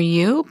coming up for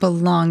you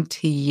belong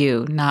to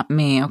you, not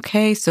me,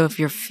 okay? So if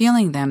you're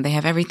feeling them, they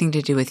have everything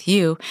to do with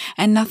you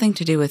and nothing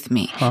to do with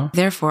me. Huh?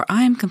 Therefore,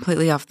 I'm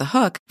completely off the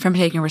hook from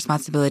taking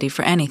responsibility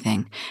for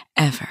anything,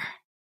 ever.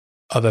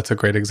 Oh, that's a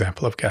great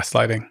example of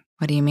gaslighting.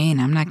 What do you mean?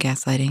 I'm not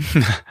gaslighting.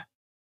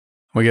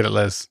 We get it,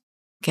 Liz.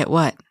 Get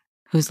what?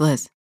 Who's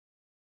Liz?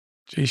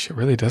 Geez, it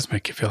really does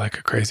make you feel like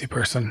a crazy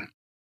person.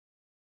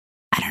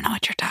 I don't know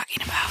what you're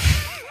talking about.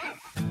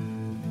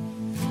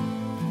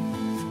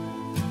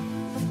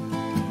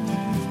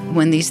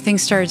 When these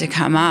things started to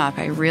come up,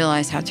 I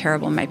realized how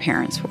terrible my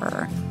parents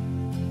were.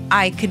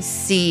 I could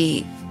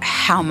see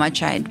how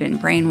much I had been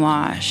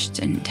brainwashed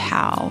and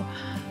how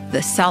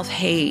the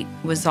self-hate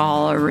was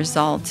all a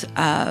result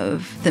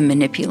of the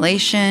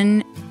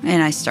manipulation.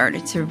 And I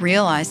started to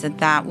realize that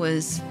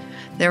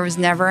there was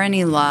never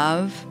any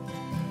love.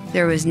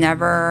 There was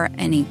never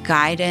any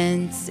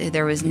guidance.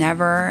 There was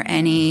never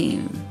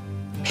any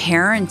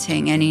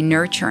parenting, any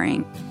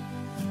nurturing.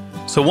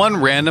 So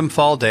one random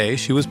fall day,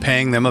 she was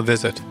paying them a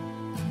visit.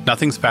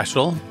 Nothing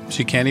special.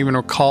 She can't even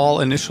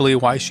recall initially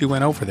why she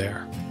went over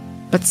there.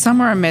 But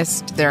somewhere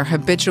amidst their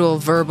habitual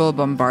verbal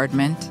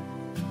bombardment,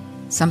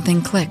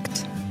 something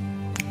clicked.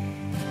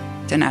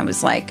 And I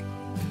was like,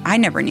 I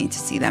never need to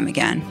see them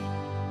again.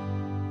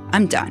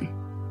 I'm done.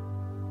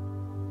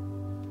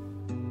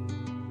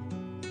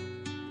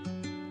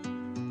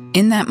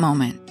 In that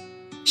moment,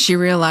 she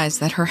realized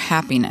that her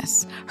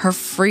happiness, her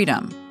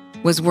freedom,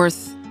 was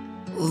worth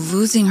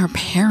losing her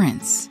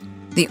parents,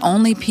 the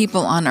only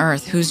people on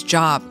earth whose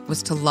job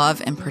was to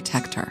love and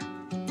protect her.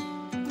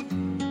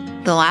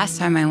 The last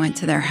time I went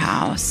to their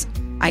house,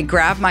 I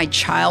grabbed my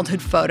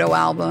childhood photo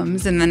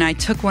albums and then I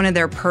took one of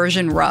their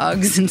Persian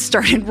rugs and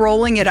started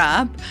rolling it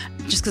up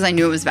just because I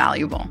knew it was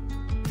valuable.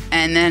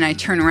 And then I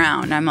turn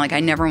around. I'm like, I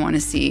never want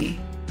to see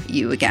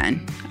you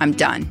again. I'm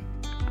done.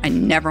 I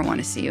never want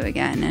to see you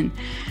again. And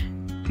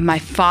my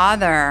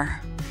father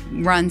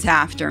runs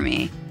after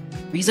me.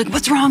 He's like,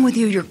 what's wrong with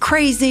you? You're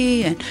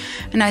crazy.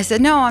 And I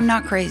said, no, I'm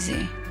not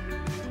crazy.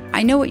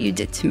 I know what you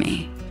did to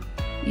me.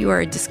 You are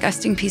a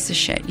disgusting piece of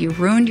shit. You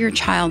ruined your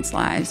child's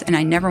lives, and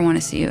I never want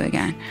to see you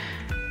again.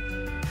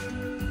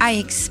 I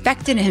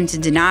expected him to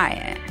deny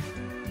it.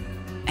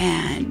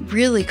 And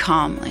really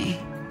calmly,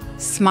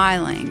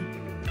 smiling,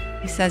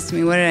 he says to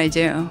me, what did I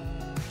do?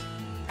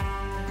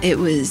 It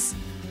was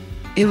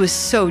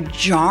so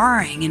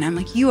jarring. And I'm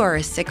like, you are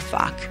a sick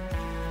fuck.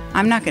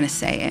 I'm not going to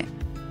say it.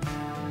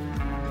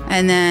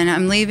 And then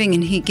I'm leaving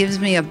and he gives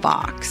me a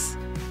box.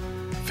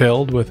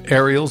 Filled with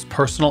Ariel's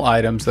personal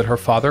items that her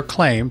father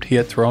claimed he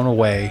had thrown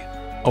away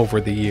over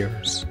the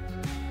years.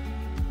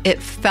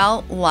 It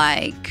felt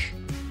like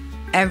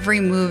every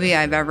movie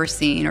I've ever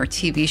seen or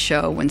TV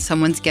show when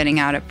someone's getting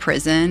out of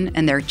prison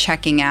and they're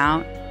checking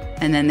out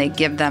and then they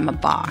give them a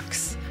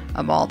box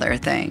of all their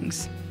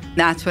things.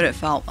 That's what it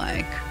felt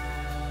like.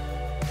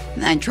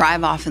 And I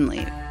drive off and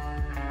leave.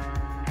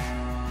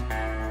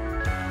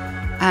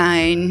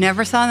 I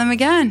never saw them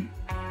again.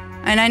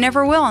 And I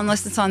never will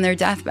unless it's on their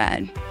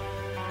deathbed.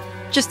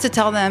 Just to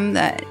tell them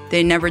that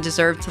they never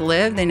deserved to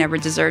live, they never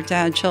deserved to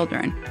have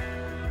children.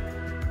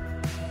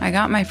 I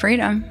got my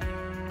freedom.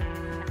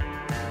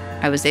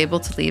 I was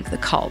able to leave the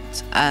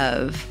cult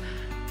of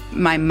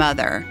my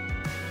mother.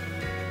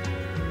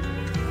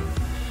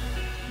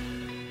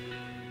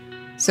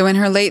 So in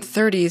her late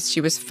 30s, she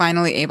was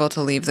finally able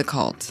to leave the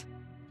cult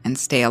and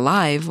stay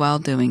alive while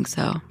doing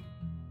so.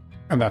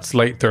 And that's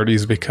late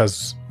 30s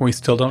because we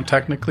still don't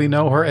technically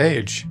know her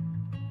age.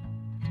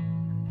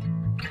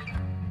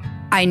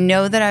 I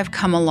know that I've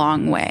come a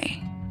long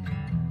way.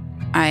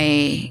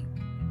 I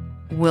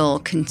will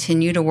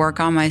continue to work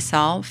on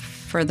myself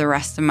for the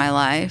rest of my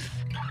life.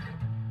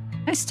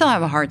 I still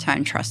have a hard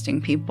time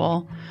trusting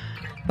people,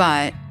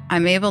 but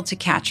I'm able to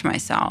catch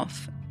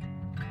myself.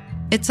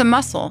 It's a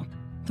muscle.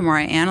 The more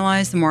I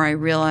analyze, the more I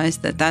realize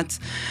that that's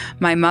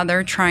my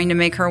mother trying to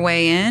make her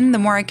way in, the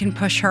more I can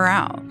push her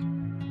out.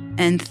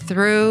 And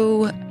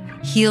through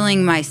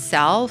healing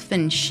myself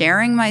and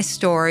sharing my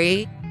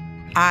story,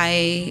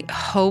 I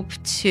hope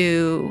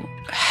to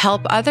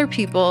help other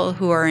people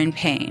who are in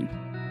pain.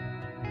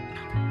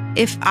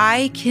 If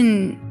I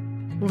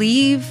can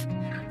leave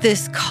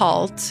this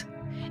cult,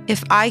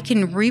 if I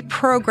can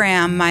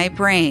reprogram my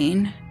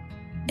brain,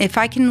 if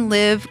I can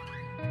live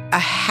a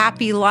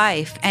happy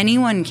life,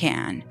 anyone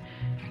can.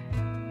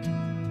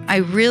 I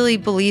really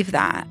believe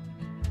that.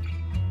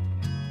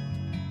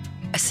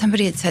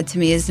 Somebody had said to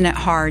me, isn't it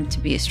hard to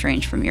be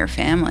estranged from your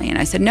family? And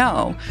I said,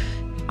 no.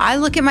 I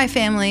look at my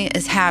family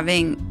as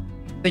having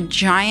a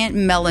giant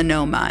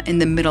melanoma in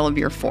the middle of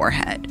your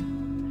forehead.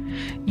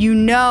 You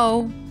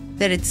know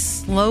that it's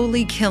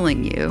slowly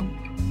killing you,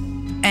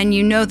 and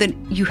you know that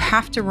you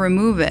have to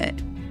remove it.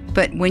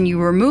 But when you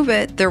remove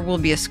it, there will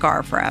be a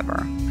scar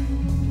forever.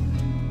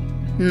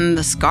 And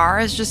the scar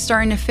is just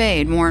starting to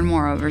fade more and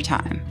more over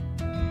time.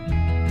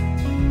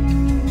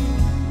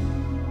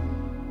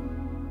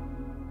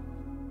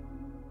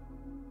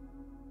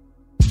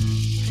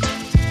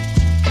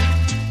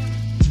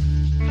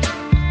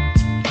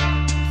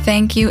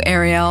 Thank you,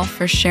 Ariel,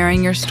 for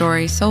sharing your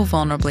story so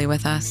vulnerably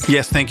with us.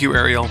 Yes, thank you,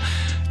 Ariel.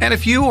 And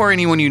if you or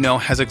anyone you know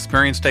has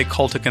experienced a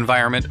cultic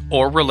environment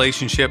or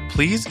relationship,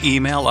 please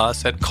email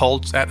us at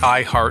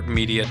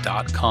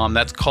cults@iheartmedia.com.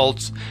 That's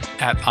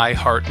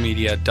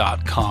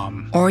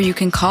cults@iheartmedia.com. Or you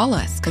can call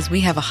us, because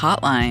we have a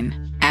hotline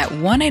at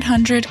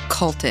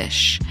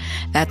 1-800-CULTISH.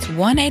 That's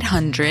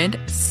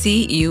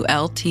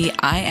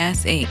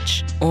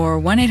 1-800-CULTISH. Or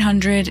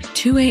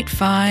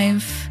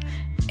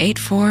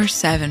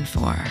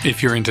 1-800-285-8474.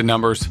 If you're into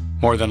numbers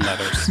more than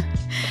letters.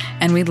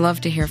 And we'd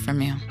love to hear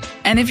from you.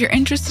 And if you're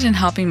interested in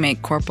helping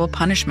make corporal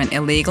punishment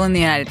illegal in the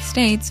United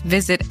States,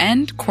 visit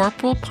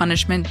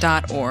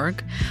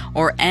endcorporalpunishment.org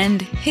or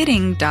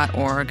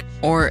endhitting.org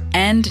or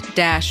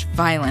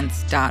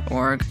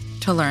end-violence.org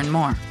to learn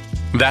more.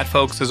 That,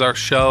 folks, is our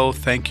show.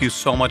 Thank you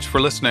so much for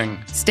listening.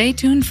 Stay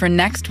tuned for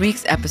next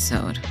week's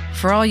episode.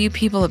 For all you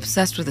people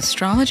obsessed with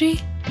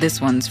astrology,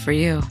 this one's for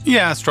you.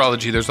 Yeah,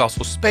 astrology. There's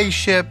also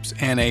spaceships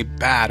and a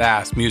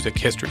badass music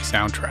history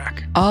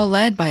soundtrack. All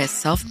led by a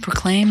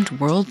self-proclaimed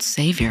world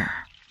savior.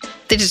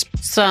 They just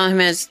saw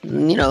him as,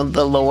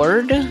 the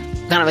Lord,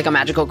 kind of like a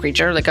magical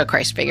creature, like a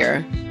Christ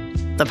figure.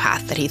 The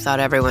path that he thought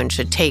everyone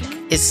should take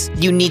is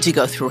you need to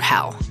go through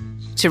hell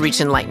to reach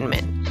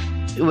enlightenment.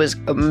 It was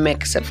a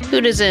mix of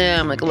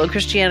Buddhism, like a little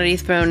Christianity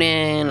thrown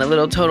in, a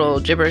little total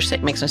gibberish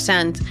that makes no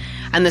sense,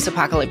 and this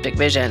apocalyptic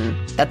vision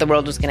that the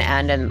world was going to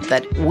end and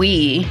that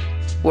we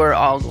were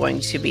all going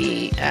to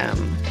be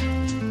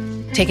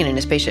taken in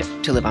a spaceship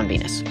to live on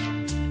Venus.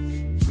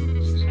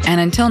 And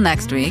until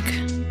next week,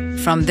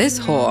 from this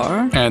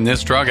whore and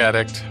this drug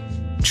addict,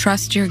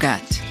 trust your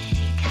gut.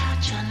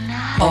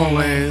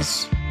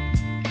 Always.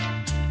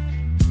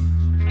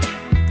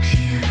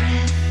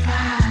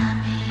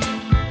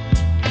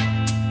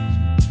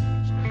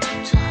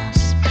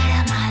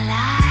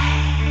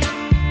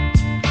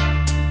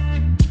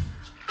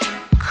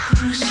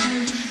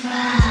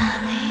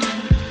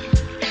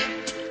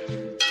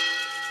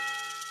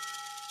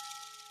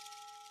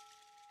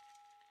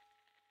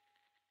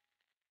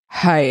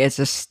 Hey, it's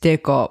a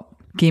stick up.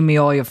 Give me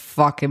all your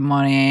fucking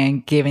money. I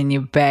ain't giving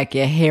you back,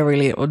 you hairy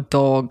little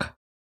dog.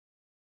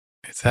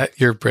 Is that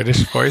your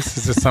British voice?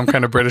 Is this some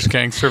kind of British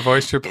gangster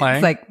voice you're playing?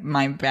 It's like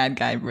my bad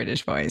guy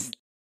British voice.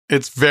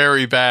 It's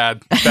very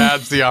bad.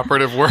 Bad's the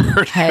operative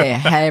word.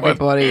 Hey,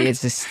 everybody,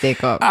 it's a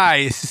stick up.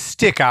 Hey, it's a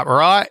stick up,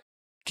 right?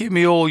 Give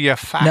me all your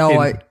fucking...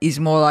 No, it's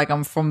more like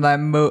I'm from that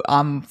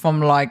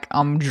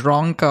I'm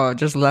drunk or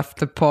just left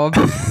the pub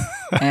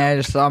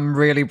and I'm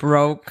really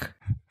broke.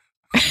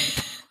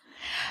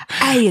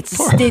 Hey, it's a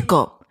stick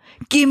up.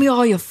 Give me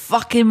all your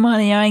fucking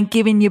money. I ain't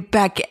giving you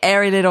back, you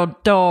hairy little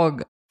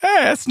dog.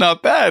 Hey, that's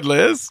not bad,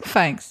 Liz.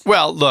 Thanks.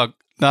 Well, look,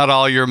 not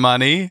all your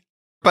money,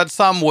 but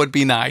some would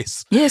be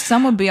nice. Yeah,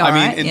 some would be all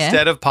right. I mean,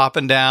 instead of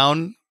popping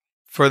down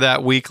for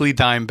that weekly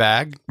dime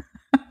bag.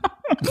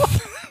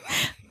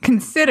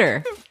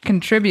 Consider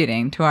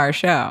contributing to our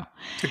show.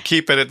 To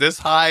keep it at this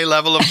high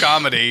level of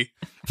comedy.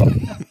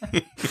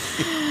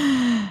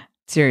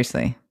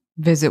 Seriously.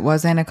 Visit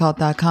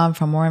wasInACult.com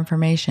for more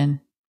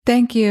information.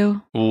 Thank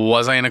you.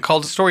 Was I in a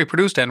Cult? Story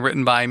produced and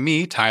written by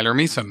me, Tyler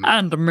Measom.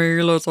 And me,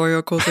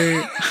 Latoya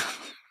Cote.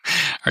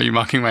 Are you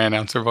mocking my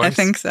announcer voice? I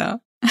think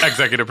so.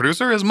 Executive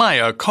producer is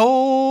Maya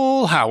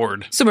Cole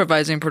Howard.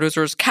 Supervising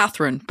producers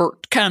Catherine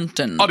Burt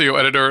Canton. Audio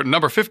editor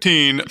number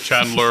 15,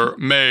 Chandler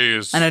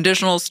Mays. An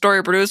additional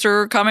story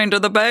producer coming to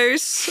the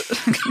base.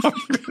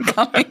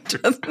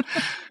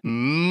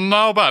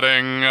 Now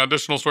batting,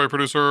 additional story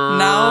producer.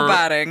 Now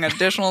batting,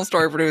 additional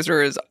story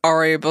producer is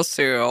Ari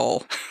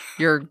Basile.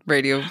 Your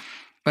radio,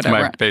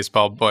 whatever. My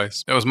baseball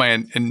voice. That was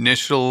my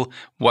initial,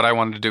 what I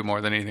wanted to do more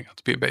than anything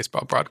else, be a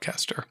baseball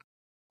broadcaster.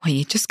 Well,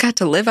 you just got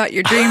to live out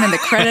your dream in the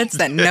credits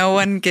that no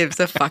one gives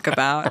a fuck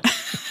about.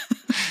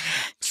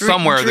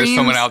 somewhere there's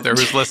someone dreams- out there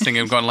who's listening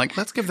and going like,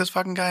 let's give this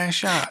fucking guy a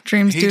shot.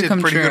 Dreams he do did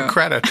come pretty true. good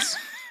credits.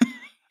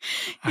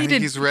 I think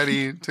did- he's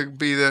ready to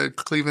be the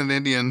Cleveland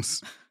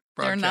Indians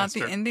They're not the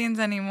broadcaster. Indians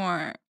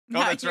anymore. Oh,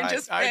 that's You right.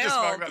 just I just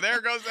failed. fucked up.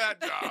 There goes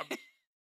that job.